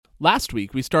Last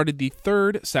week, we started the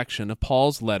third section of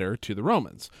Paul's letter to the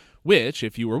Romans, which,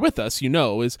 if you were with us, you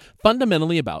know is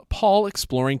fundamentally about Paul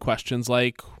exploring questions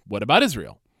like, what about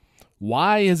Israel?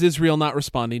 Why is Israel not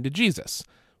responding to Jesus?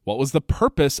 What was the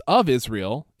purpose of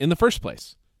Israel in the first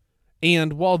place?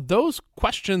 And while those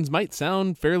questions might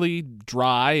sound fairly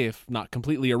dry, if not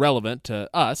completely irrelevant to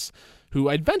us, who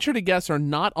I'd venture to guess are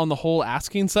not on the whole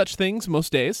asking such things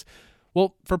most days,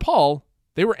 well, for Paul,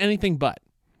 they were anything but.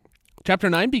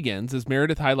 Chapter 9 begins, as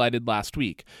Meredith highlighted last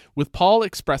week, with Paul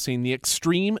expressing the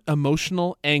extreme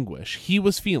emotional anguish he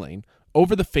was feeling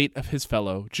over the fate of his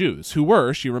fellow Jews, who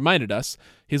were, she reminded us,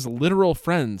 his literal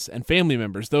friends and family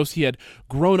members, those he had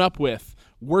grown up with,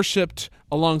 worshipped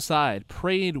alongside,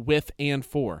 prayed with and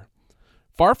for.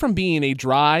 Far from being a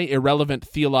dry, irrelevant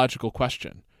theological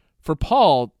question, for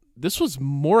Paul, this was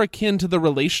more akin to the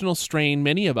relational strain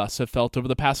many of us have felt over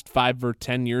the past 5 or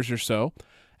 10 years or so,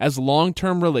 as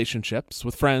long-term relationships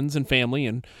with friends and family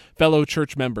and fellow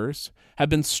church members have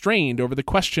been strained over the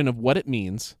question of what it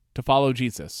means to follow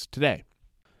Jesus today.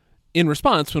 In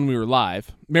response, when we were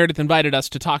live, Meredith invited us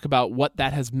to talk about what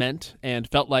that has meant and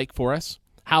felt like for us.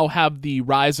 How have the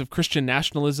rise of Christian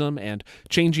nationalism and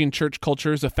changing church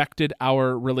cultures affected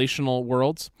our relational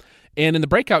worlds? And in the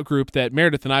breakout group that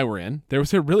Meredith and I were in, there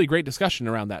was a really great discussion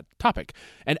around that topic.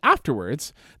 And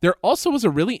afterwards, there also was a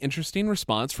really interesting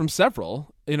response from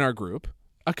several in our group,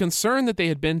 a concern that they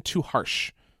had been too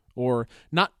harsh or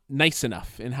not nice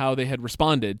enough in how they had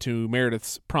responded to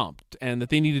Meredith's prompt, and that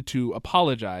they needed to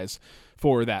apologize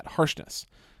for that harshness.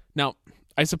 Now,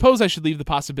 I suppose I should leave the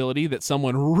possibility that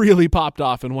someone really popped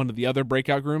off in one of the other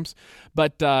breakout rooms,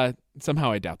 but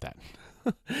somehow I doubt that.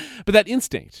 But that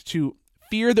instinct to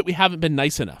fear that we haven't been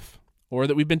nice enough, or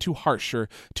that we've been too harsh or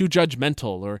too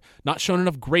judgmental, or not shown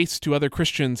enough grace to other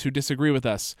Christians who disagree with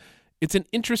us, it's an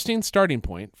interesting starting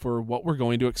point for what we're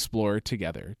going to explore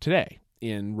together today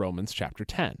in Romans chapter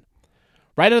 10.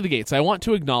 Right out of the gates, I want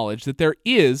to acknowledge that there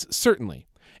is certainly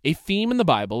a theme in the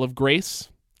Bible of grace,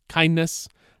 kindness,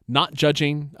 not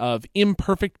judging, of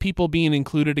imperfect people being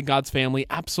included in God's family,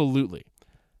 absolutely.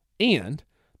 And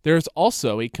there's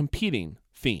also a competing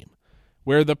theme,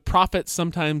 where the prophets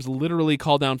sometimes literally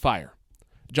call down fire.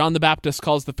 John the Baptist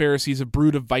calls the Pharisees a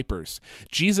brood of vipers.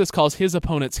 Jesus calls his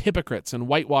opponents hypocrites and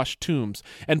whitewashed tombs.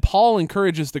 And Paul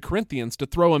encourages the Corinthians to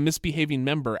throw a misbehaving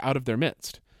member out of their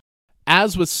midst.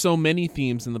 As with so many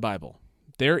themes in the Bible,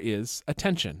 there is a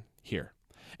tension here.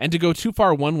 And to go too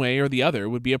far one way or the other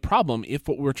would be a problem if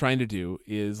what we're trying to do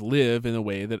is live in a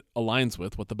way that aligns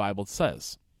with what the Bible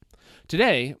says.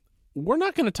 Today, we're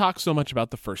not going to talk so much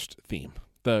about the first theme,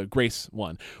 the grace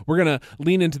one. We're going to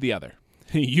lean into the other.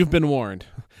 You've been warned.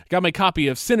 Got my copy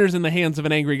of Sinners in the Hands of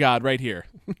an Angry God right here.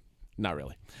 Not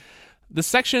really. The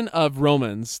section of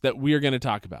Romans that we are going to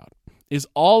talk about is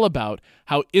all about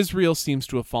how Israel seems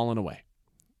to have fallen away.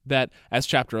 That, as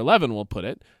chapter 11 will put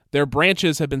it, their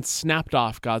branches have been snapped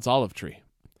off God's olive tree.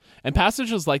 And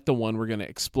passages like the one we're going to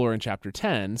explore in chapter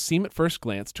 10 seem at first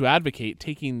glance to advocate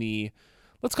taking the,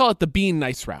 let's call it the being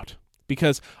nice route.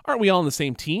 Because aren't we all on the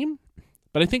same team?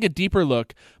 But I think a deeper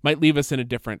look might leave us in a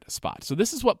different spot. So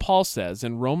this is what Paul says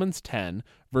in Romans 10,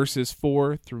 verses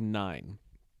 4 through 9.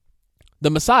 The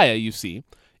Messiah, you see,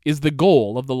 is the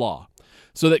goal of the law,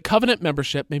 so that covenant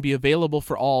membership may be available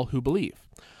for all who believe.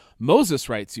 Moses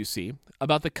writes, you see,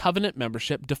 about the covenant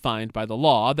membership defined by the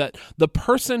law, that the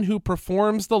person who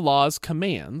performs the law's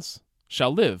commands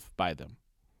shall live by them.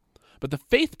 But the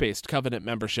faith-based covenant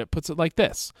membership puts it like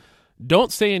this: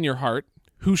 don't say in your heart,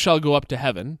 who shall go up to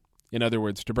heaven? In other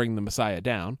words, to bring the Messiah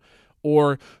down,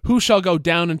 or who shall go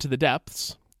down into the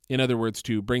depths? In other words,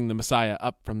 to bring the Messiah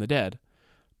up from the dead.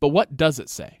 But what does it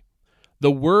say?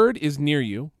 The word is near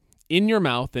you, in your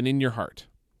mouth and in your heart.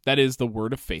 That is the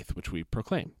word of faith which we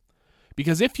proclaim.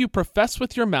 Because if you profess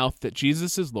with your mouth that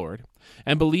Jesus is Lord,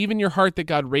 and believe in your heart that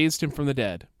God raised him from the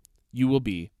dead, you will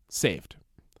be saved.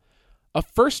 A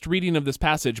first reading of this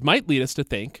passage might lead us to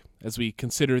think, as we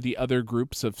consider the other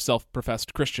groups of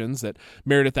self-professed Christians that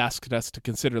Meredith asked us to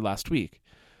consider last week,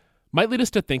 might lead us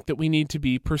to think that we need to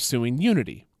be pursuing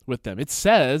unity with them. It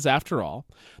says, after all,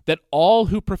 that all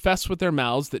who profess with their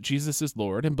mouths that Jesus is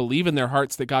Lord and believe in their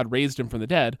hearts that God raised him from the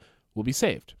dead will be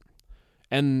saved.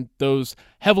 And those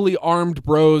heavily armed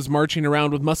bros marching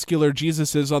around with muscular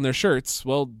Jesuses on their shirts,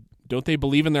 well, don't they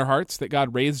believe in their hearts that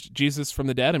God raised Jesus from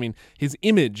the dead? I mean, his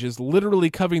image is literally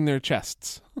covering their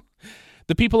chests.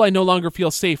 The people I no longer feel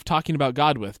safe talking about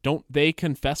God with, don't they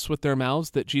confess with their mouths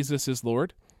that Jesus is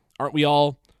Lord? Aren't we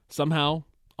all somehow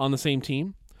on the same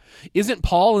team? Isn't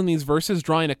Paul in these verses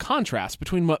drawing a contrast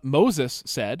between what Moses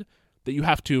said, that you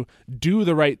have to do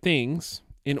the right things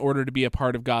in order to be a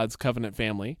part of God's covenant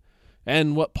family,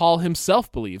 and what Paul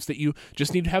himself believes, that you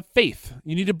just need to have faith.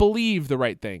 You need to believe the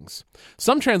right things.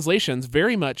 Some translations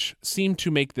very much seem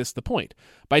to make this the point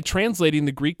by translating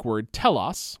the Greek word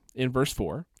telos in verse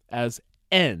 4 as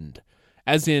end,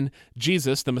 as in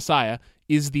Jesus, the Messiah,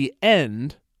 is the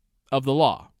end of the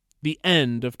law, the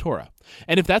end of Torah.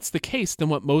 And if that's the case, then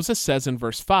what Moses says in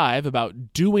verse 5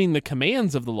 about doing the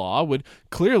commands of the law would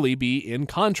clearly be in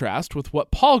contrast with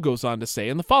what Paul goes on to say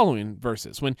in the following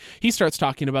verses, when he starts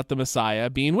talking about the Messiah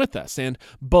being with us and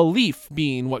belief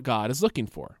being what God is looking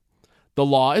for. The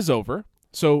law is over,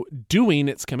 so doing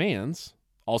its commands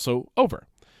also over.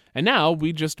 And now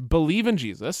we just believe in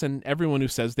Jesus, and everyone who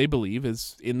says they believe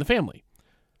is in the family.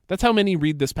 That's how many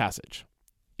read this passage.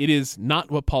 It is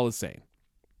not what Paul is saying.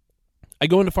 I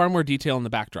go into far more detail in the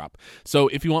backdrop, so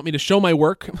if you want me to show my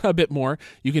work a bit more,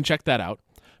 you can check that out.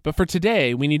 But for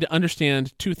today, we need to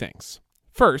understand two things.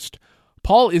 First,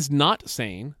 Paul is not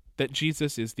saying that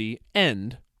Jesus is the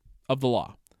end of the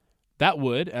law. That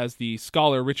would, as the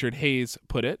scholar Richard Hayes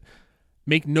put it,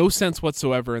 make no sense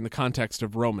whatsoever in the context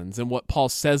of Romans and what Paul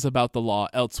says about the law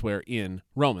elsewhere in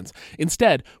Romans.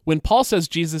 Instead, when Paul says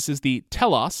Jesus is the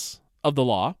telos of the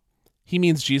law, he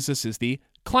means Jesus is the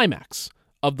climax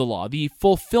of the law, the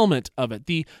fulfillment of it,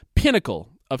 the pinnacle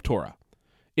of Torah.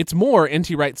 It's more,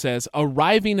 N.T. Wright says,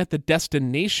 arriving at the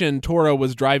destination Torah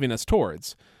was driving us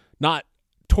towards, not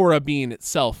Torah being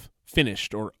itself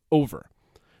finished or over.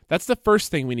 That's the first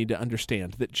thing we need to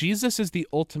understand, that Jesus is the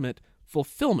ultimate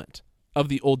fulfillment of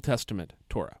the Old Testament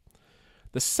Torah.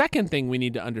 The second thing we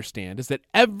need to understand is that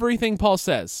everything Paul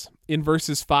says in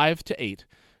verses 5 to 8,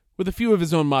 with a few of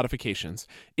his own modifications,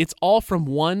 it's all from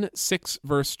one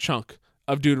 6-verse chunk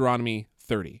of Deuteronomy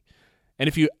 30. And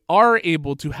if you are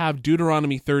able to have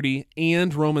Deuteronomy 30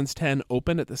 and Romans 10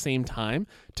 open at the same time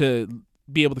to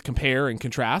be able to compare and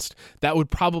contrast, that would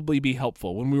probably be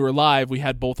helpful. When we were live, we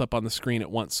had both up on the screen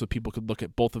at once so people could look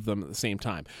at both of them at the same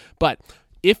time. But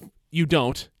if you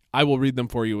don't, I will read them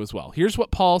for you as well. Here's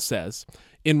what Paul says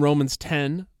in Romans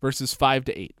 10, verses 5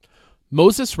 to 8.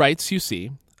 Moses writes, you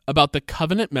see, about the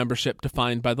covenant membership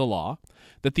defined by the law,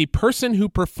 that the person who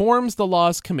performs the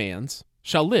law's commands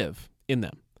shall live in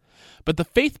them. But the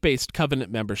faith-based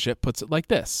covenant membership puts it like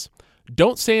this.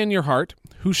 Don't say in your heart,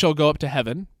 who shall go up to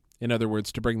heaven, in other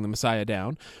words, to bring the Messiah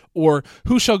down, or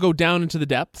who shall go down into the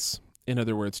depths, in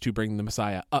other words, to bring the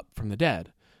Messiah up from the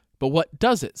dead. But what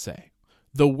does it say?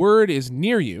 The word is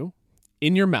near you,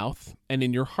 in your mouth and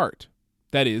in your heart.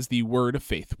 That is the word of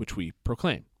faith which we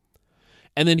proclaim.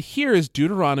 And then here is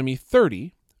Deuteronomy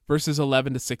 30, verses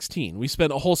 11 to 16. We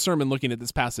spent a whole sermon looking at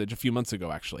this passage a few months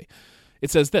ago, actually. It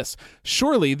says this,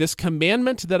 surely this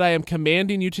commandment that I am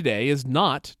commanding you today is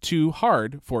not too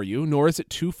hard for you, nor is it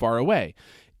too far away.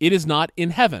 It is not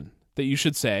in heaven that you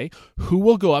should say, who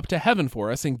will go up to heaven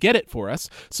for us and get it for us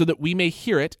so that we may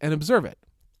hear it and observe it?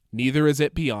 Neither is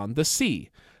it beyond the sea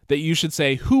that you should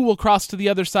say, who will cross to the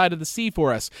other side of the sea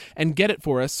for us and get it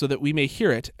for us so that we may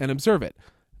hear it and observe it?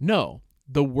 No,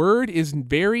 the word is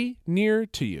very near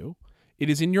to you. It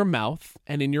is in your mouth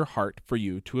and in your heart for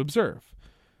you to observe.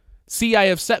 See, I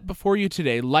have set before you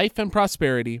today life and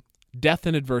prosperity, death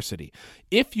and adversity.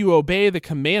 If you obey the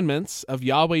commandments of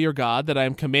Yahweh your God that I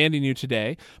am commanding you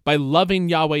today, by loving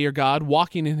Yahweh your God,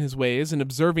 walking in his ways, and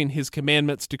observing his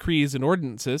commandments, decrees, and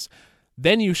ordinances,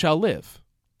 then you shall live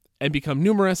and become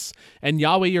numerous, and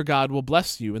Yahweh your God will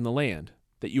bless you in the land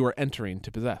that you are entering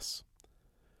to possess.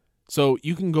 So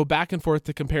you can go back and forth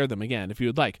to compare them again if you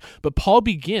would like. But Paul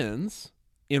begins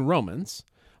in Romans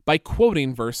by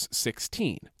quoting verse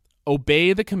 16.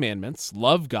 Obey the commandments,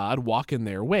 love God, walk in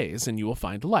their ways, and you will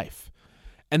find life.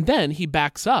 And then he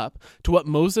backs up to what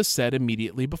Moses said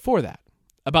immediately before that,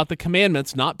 about the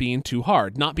commandments not being too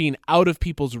hard, not being out of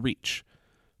people's reach.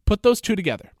 Put those two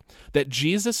together, that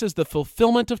Jesus is the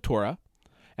fulfillment of Torah,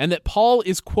 and that Paul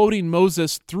is quoting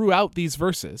Moses throughout these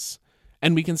verses,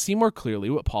 and we can see more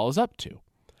clearly what Paul is up to.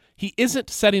 He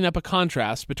isn't setting up a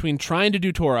contrast between trying to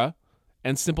do Torah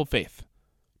and simple faith.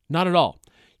 Not at all.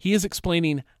 He is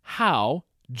explaining how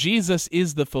Jesus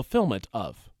is the fulfillment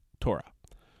of Torah.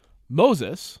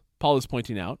 Moses, Paul is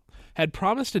pointing out, had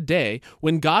promised a day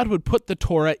when God would put the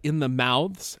Torah in the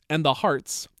mouths and the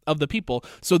hearts of the people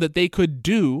so that they could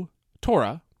do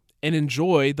Torah and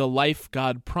enjoy the life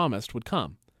God promised would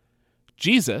come.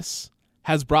 Jesus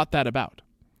has brought that about.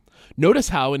 Notice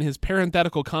how in his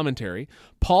parenthetical commentary,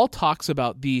 Paul talks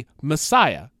about the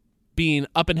Messiah being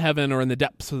up in heaven or in the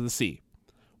depths of the sea,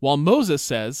 while Moses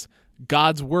says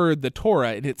God's word, the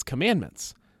Torah, and its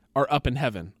commandments are up in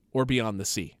heaven or beyond the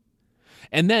sea.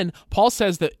 And then Paul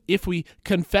says that if we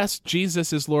confess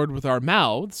Jesus is Lord with our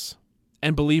mouths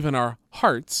and believe in our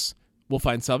hearts, we'll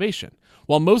find salvation.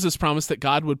 while Moses promised that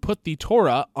God would put the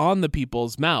Torah on the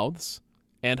people's mouths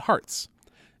and hearts.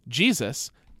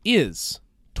 Jesus is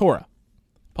Torah,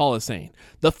 Paul is saying,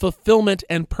 the fulfillment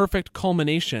and perfect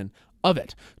culmination of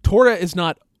it. Torah is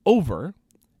not over,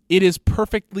 it is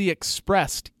perfectly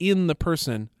expressed in the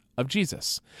person of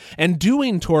Jesus. And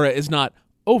doing Torah is not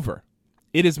over.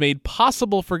 It is made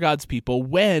possible for God's people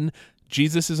when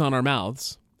Jesus is on our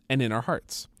mouths and in our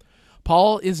hearts.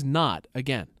 Paul is not,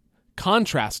 again,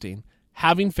 contrasting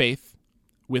having faith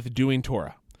with doing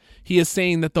Torah. He is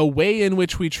saying that the way in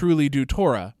which we truly do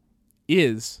Torah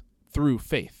is through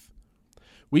faith.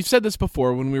 We've said this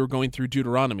before when we were going through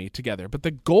Deuteronomy together, but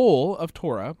the goal of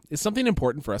Torah is something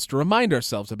important for us to remind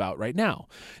ourselves about right now.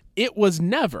 It was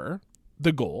never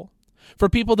the goal for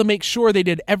people to make sure they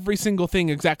did every single thing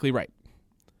exactly right.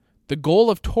 The goal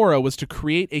of Torah was to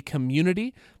create a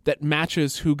community that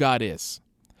matches who God is,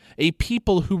 a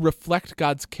people who reflect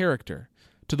God's character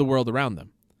to the world around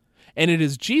them. And it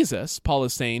is Jesus, Paul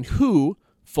is saying, who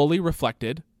fully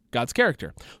reflected God's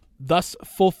character, thus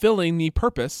fulfilling the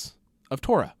purpose of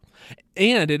Torah.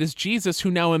 And it is Jesus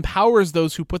who now empowers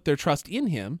those who put their trust in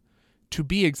him to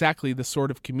be exactly the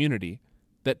sort of community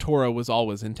that Torah was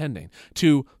always intending,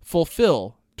 to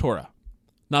fulfill Torah,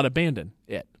 not abandon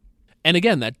it. And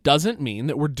again, that doesn't mean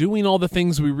that we're doing all the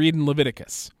things we read in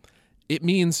Leviticus. It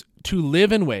means to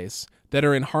live in ways that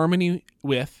are in harmony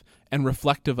with and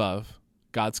reflective of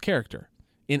God's character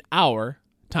in our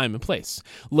time and place.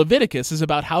 Leviticus is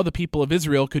about how the people of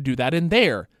Israel could do that in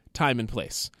their time and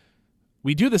place.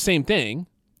 We do the same thing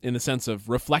in the sense of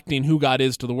reflecting who God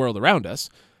is to the world around us,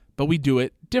 but we do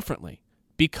it differently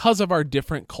because of our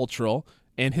different cultural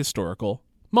and historical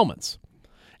moments.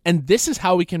 And this is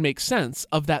how we can make sense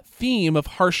of that theme of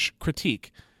harsh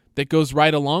critique that goes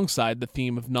right alongside the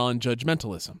theme of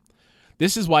non-judgmentalism.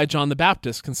 This is why John the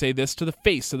Baptist can say this to the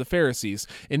face of the Pharisees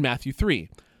in Matthew 3,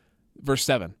 verse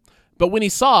 7. But when he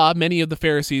saw many of the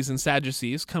Pharisees and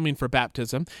Sadducees coming for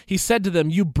baptism, he said to them,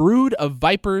 "You brood of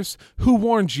vipers, who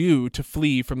warned you to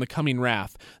flee from the coming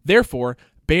wrath? Therefore,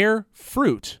 bear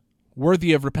fruit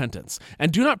worthy of repentance.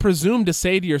 And do not presume to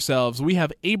say to yourselves, 'We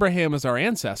have Abraham as our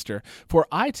ancestor,' for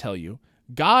I tell you,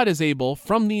 God is able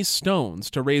from these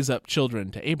stones to raise up children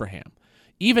to Abraham.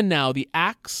 Even now the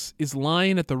axe is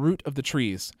lying at the root of the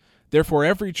trees. Therefore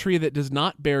every tree that does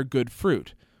not bear good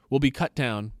fruit will be cut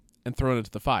down and thrown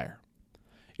into the fire."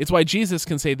 It's why Jesus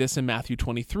can say this in Matthew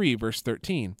 23, verse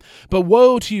 13. "But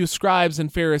woe to you, scribes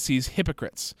and Pharisees,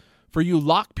 hypocrites, for you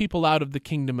lock people out of the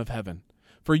kingdom of heaven.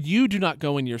 For you do not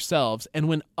go in yourselves, and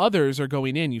when others are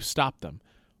going in, you stop them.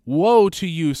 Woe to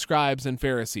you, scribes and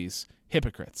Pharisees,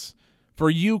 hypocrites,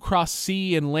 for you cross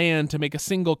sea and land to make a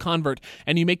single convert,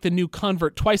 and you make the new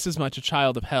convert twice as much a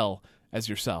child of hell as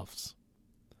yourselves."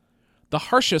 The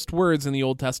harshest words in the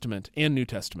Old Testament and New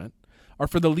Testament are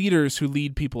for the leaders who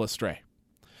lead people astray.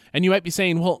 And you might be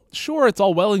saying, well, sure, it's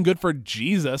all well and good for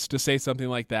Jesus to say something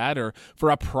like that, or for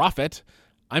a prophet.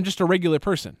 I'm just a regular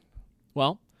person.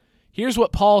 Well, here's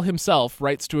what Paul himself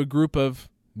writes to a group of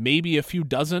maybe a few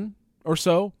dozen or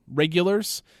so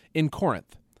regulars in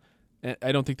Corinth.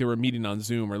 I don't think they were meeting on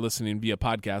Zoom or listening via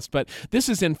podcast, but this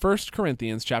is in 1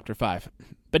 Corinthians chapter 5.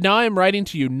 "But now I am writing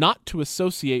to you not to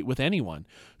associate with anyone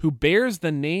who bears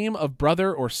the name of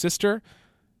brother or sister,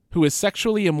 who is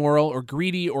sexually immoral or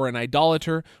greedy or an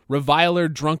idolater, reviler,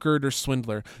 drunkard, or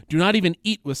swindler. Do not even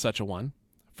eat with such a one.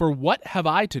 For what have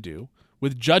I to do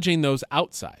with judging those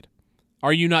outside?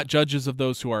 Are you not judges of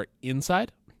those who are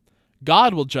inside?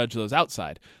 God will judge those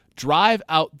outside. Drive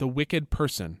out the wicked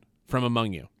person from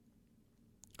among you."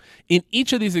 In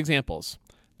each of these examples,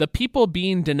 the people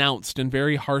being denounced in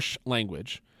very harsh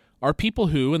language are people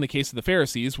who, in the case of the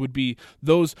Pharisees, would be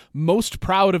those most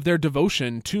proud of their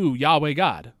devotion to Yahweh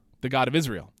God, the God of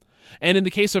Israel. And in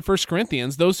the case of 1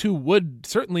 Corinthians, those who would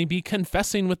certainly be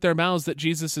confessing with their mouths that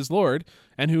Jesus is Lord,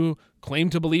 and who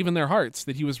claim to believe in their hearts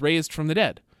that he was raised from the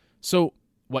dead. So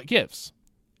what gives?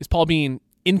 Is Paul being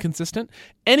inconsistent?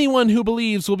 Anyone who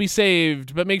believes will be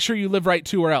saved, but make sure you live right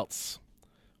too, or else.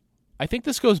 I think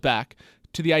this goes back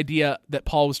to the idea that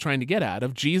Paul was trying to get at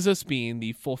of Jesus being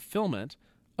the fulfillment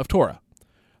of Torah.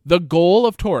 The goal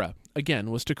of Torah,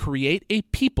 again, was to create a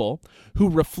people who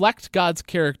reflect God's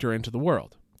character into the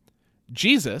world.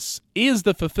 Jesus is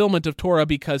the fulfillment of Torah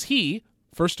because he,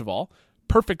 first of all,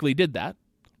 perfectly did that,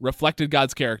 reflected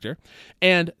God's character,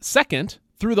 and second,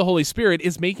 through the Holy Spirit,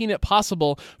 is making it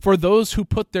possible for those who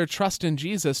put their trust in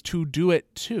Jesus to do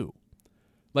it too,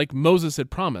 like Moses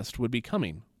had promised would be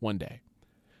coming one day.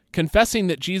 Confessing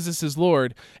that Jesus is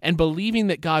Lord and believing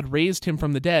that God raised him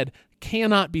from the dead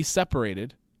cannot be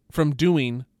separated from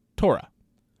doing Torah.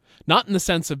 Not in the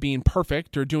sense of being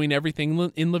perfect or doing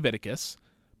everything in Leviticus,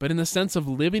 but in the sense of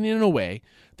living in a way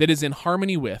that is in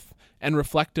harmony with and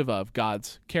reflective of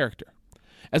God's character.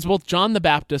 As both John the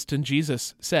Baptist and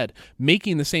Jesus said,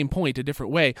 making the same point a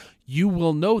different way, you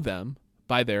will know them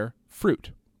by their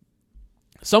fruit.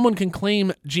 Someone can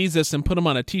claim Jesus and put him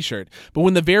on a t-shirt, but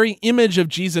when the very image of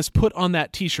Jesus put on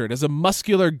that t-shirt as a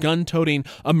muscular, gun-toting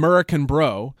American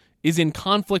bro is in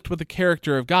conflict with the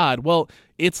character of God, well,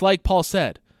 it's like Paul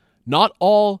said, not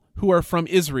all who are from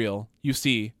Israel, you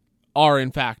see, are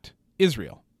in fact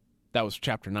Israel. That was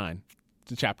chapter 9,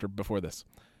 the chapter before this.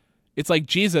 It's like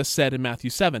Jesus said in Matthew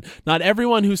 7, not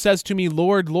everyone who says to me,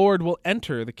 Lord, Lord, will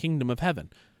enter the kingdom of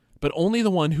heaven, but only the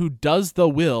one who does the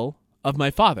will of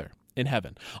my Father in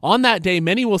heaven. On that day,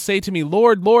 many will say to me,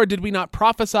 Lord, Lord, did we not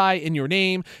prophesy in your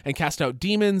name and cast out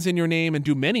demons in your name and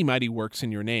do many mighty works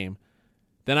in your name?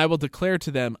 Then I will declare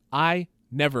to them, I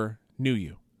never knew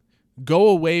you. Go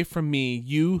away from me,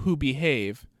 you who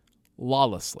behave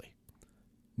lawlessly.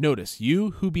 Notice,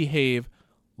 you who behave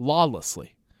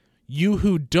lawlessly. You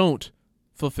who don't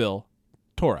fulfill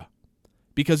Torah.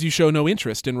 Because you show no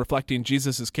interest in reflecting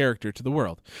Jesus' character to the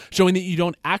world, showing that you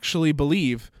don't actually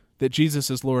believe that Jesus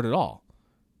is Lord at all.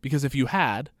 Because if you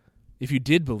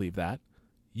did believe that,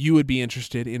 you would be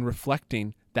interested in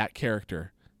reflecting that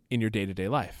character in your day-to-day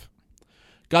life.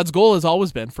 God's goal has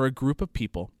always been for a group of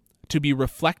people to be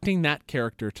reflecting that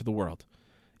character to the world.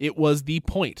 It was the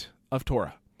point of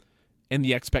Torah, and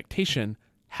the expectation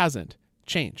hasn't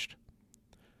changed.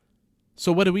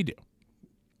 So what do?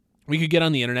 We could get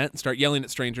on the internet and start yelling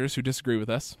at strangers who disagree with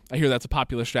us. I hear that's a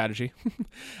popular strategy.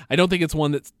 I don't think it's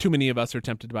one that too many of us are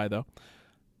tempted by, though.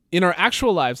 In our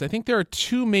actual lives, I think there are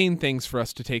two main things for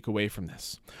us to take away from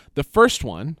this. The first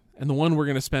one, and the one we're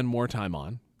going to spend more time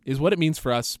on, is what it means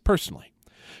for us personally.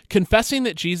 Confessing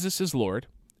that Jesus is Lord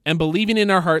and believing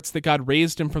in our hearts that God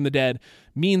raised him from the dead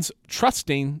means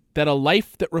trusting that a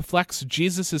life that reflects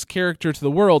Jesus' character to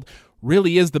the world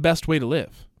really is the best way to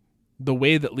live, the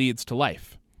way that leads to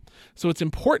life. So it's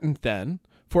important then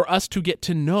for us to get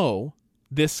to know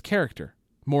this character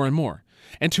more and more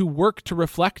and to work to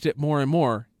reflect it more and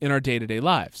more in our day-to-day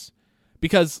lives.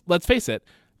 Because let's face it,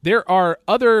 there are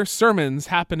other sermons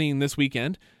happening this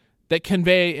weekend that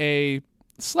convey a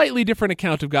slightly different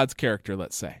account of God's character,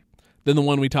 let's say, than the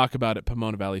one we talk about at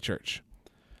Pomona Valley Church.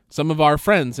 Some of our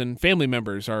friends and family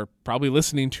members are probably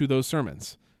listening to those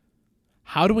sermons.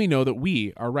 How do we know that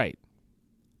we are right?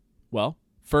 Well,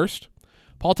 first,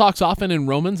 Paul talks often in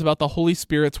Romans about the Holy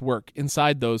Spirit's work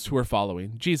inside those who are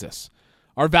following Jesus.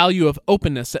 Our value of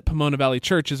openness at Pomona Valley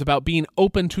Church is about being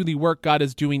open to the work God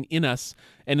is doing in us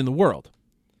and in the world.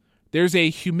 There's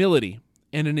a humility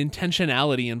and an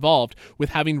intentionality involved with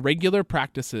having regular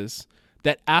practices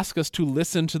that ask us to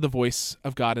listen to the voice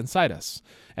of God inside us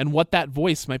and what that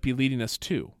voice might be leading us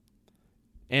to.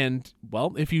 And,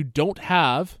 well, if you don't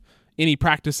have any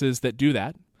practices that do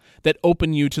that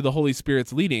open you to the Holy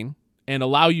Spirit's leading and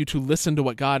allow you to listen to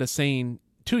what God is saying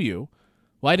to you,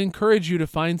 well, I'd encourage you to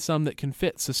find some that can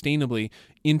fit sustainably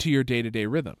into your day-to-day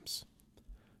rhythms.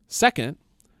 Second,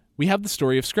 we have the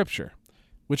story of Scripture,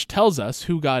 which tells us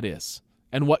who God is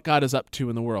and what God is up to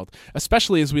in the world,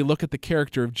 especially as we look at the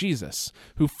character of Jesus,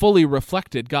 who fully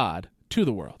reflected God to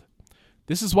the world.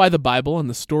 This is why the Bible and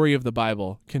the story of the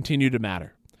Bible continue to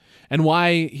matter, and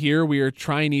why here we are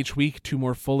trying each week to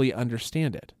more fully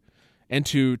understand it, and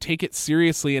to take it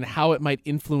seriously in how it might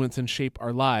influence and shape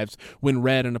our lives when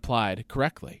read and applied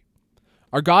correctly.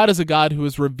 Our God is a God who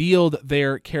has revealed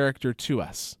their character to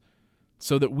us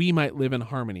so that we might live in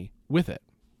harmony with it.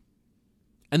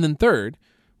 And then third,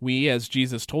 we, as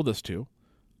Jesus told us to,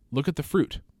 look at the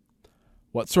fruit.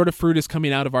 What sort of fruit is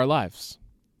coming out of our lives?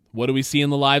 What do we see in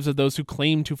the lives of those who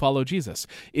claim to follow Jesus?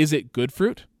 Is it good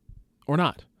fruit or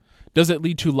not? Does it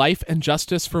lead to life and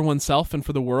justice for oneself and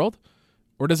for the world?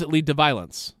 Or does it lead to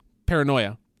violence,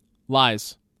 paranoia,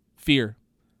 lies, fear?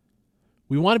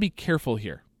 We want to be careful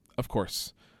here, of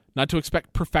course, not to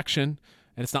expect perfection,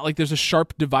 and it's not like there's a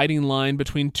sharp dividing line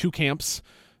between two camps,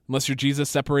 unless you're Jesus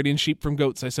separating sheep from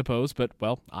goats, I suppose, but,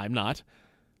 well, I'm not.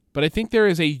 But I think there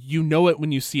is a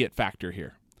you-know-it-when-you-see-it factor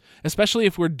here, especially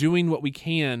if we're doing what we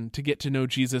can to get to know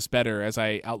Jesus better, as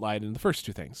I outlined in the first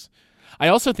two things. I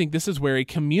also think this is where a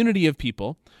community of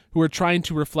people who are trying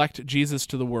to reflect Jesus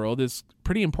to the world is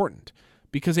pretty important,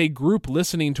 because a group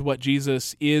listening to what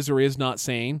Jesus is or is not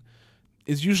saying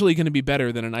is usually going to be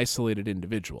better than an isolated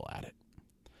individual at it.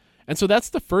 And so that's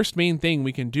the first main thing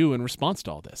we can do in response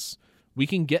to all this. We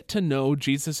can get to know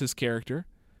Jesus' character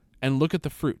and look at the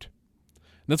fruit.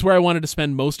 And that's where I wanted to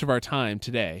spend most of our time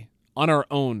today, on our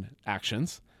own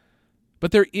actions.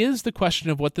 But there is the question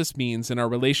of what this means in our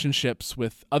relationships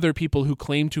with other people who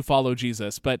claim to follow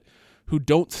Jesus, but who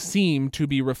don't seem to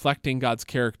be reflecting God's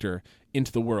character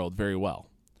into the world very well.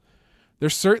 There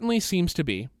certainly seems to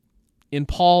be, in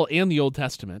Paul and the Old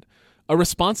Testament, a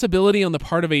responsibility on the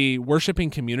part of a worshiping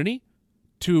community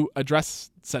to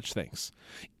address such things.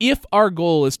 If our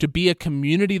goal is to be a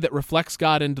community that reflects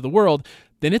God into the world,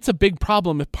 then it's a big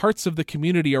problem if parts of the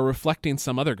community are reflecting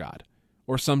some other God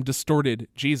or some distorted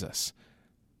Jesus.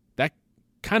 That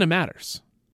kind of matters.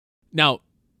 Now,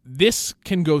 this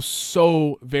can go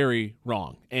so very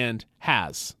wrong, and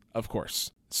has, of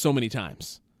course, so many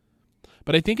times.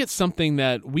 But I think it's something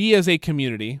that we as a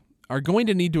community are going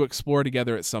to need to explore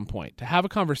together at some point, to have a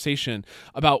conversation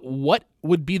about what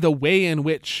would be the way in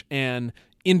which an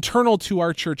internal to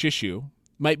our church issue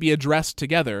might be addressed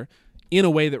together in a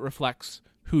way that reflects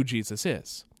who Jesus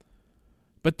is.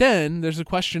 But then there's a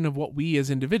question of what we as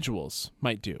individuals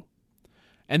might do.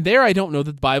 And there I don't know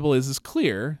that the Bible is as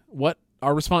clear what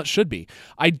our response should be.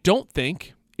 I don't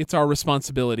think it's our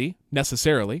responsibility,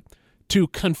 necessarily, to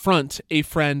confront a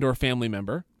friend or family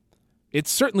member. It's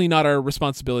certainly not our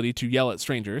responsibility to yell at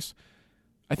strangers.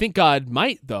 I think God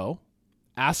might, though,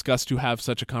 ask us to have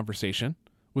such a conversation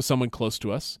with someone close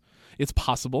to us. It's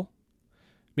possible.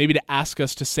 Maybe to ask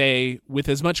us to say, with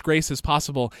as much grace as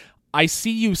possible, I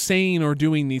see you saying or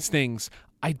doing these things.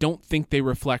 I don't think they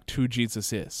reflect who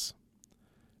Jesus is.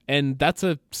 And that's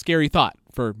a scary thought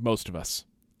for most of us.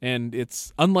 And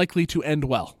it's unlikely to end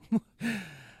well.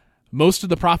 Most of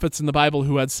the prophets in the Bible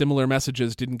who had similar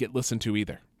messages didn't get listened to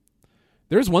either.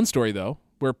 There's one story, though,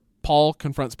 where Paul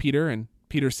confronts Peter, and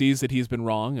Peter sees that he's been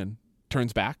wrong and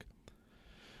turns back.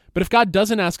 But if God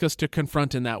doesn't ask us to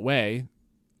confront in that way,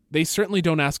 they certainly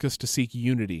don't ask us to seek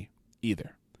unity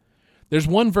either. There's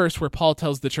one verse where Paul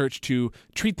tells the church to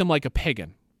treat them like a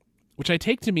pagan, which I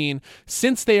take to mean,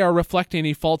 since they are reflecting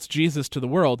a false Jesus to the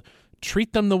world,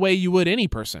 treat them the way you would any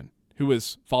person who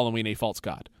is following a false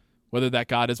god, whether that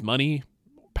god is money,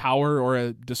 power, or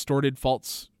a distorted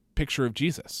false picture of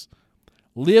Jesus.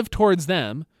 Live towards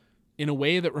them in a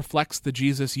way that reflects the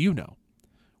Jesus you know,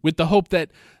 with the hope that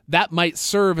that might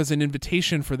serve as an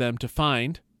invitation for them to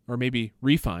find, or maybe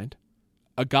re-find,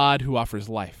 a God who offers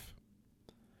life.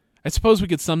 I suppose we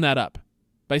could sum that up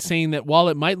by saying that while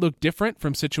it might look different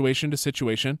from situation to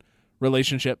situation,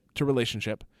 relationship to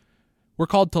relationship, we're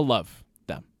called to love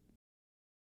them.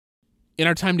 In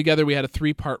our time together, we had a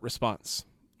 3-part response,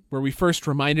 where we first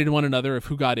reminded one another of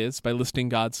who God is by listing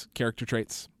God's character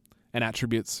traits and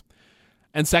attributes.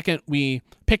 And second, we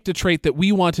picked a trait that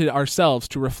we wanted ourselves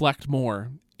to reflect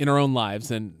more in our own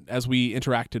lives and as we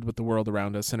interacted with the world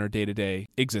around us in our day-to-day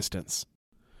existence.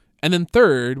 And then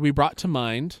third, we brought to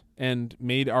mind and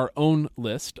made our own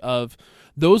list of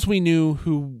those we knew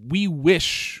who we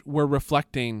wish were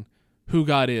reflecting who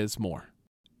God is more.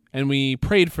 And we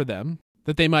prayed for them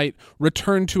that they might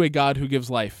return to a God who gives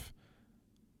life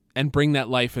and bring that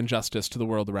life and justice to the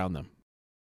world around them.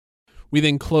 We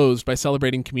then closed by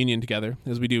celebrating communion together,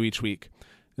 as we do each week.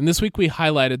 And this week we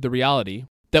highlighted the reality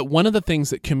that one of the things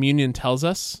that communion tells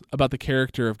us about the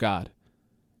character of God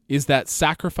is that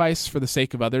sacrifice for the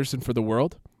sake of others and for the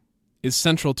world is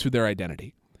central to their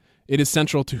identity. It is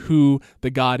central to who the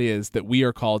God is that we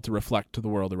are called to reflect to the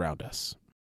world around us.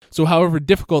 So however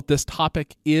difficult this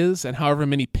topic is and however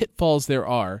many pitfalls there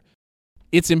are,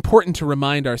 it's important to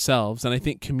remind ourselves, and I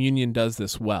think communion does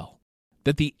this well,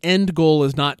 that the end goal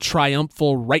is not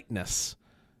triumphal rightness,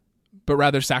 but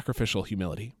rather sacrificial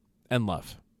humility and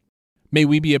love. May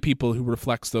we be a people who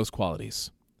reflects those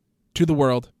qualities to the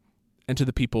world and to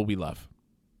the people we love.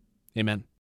 Amen.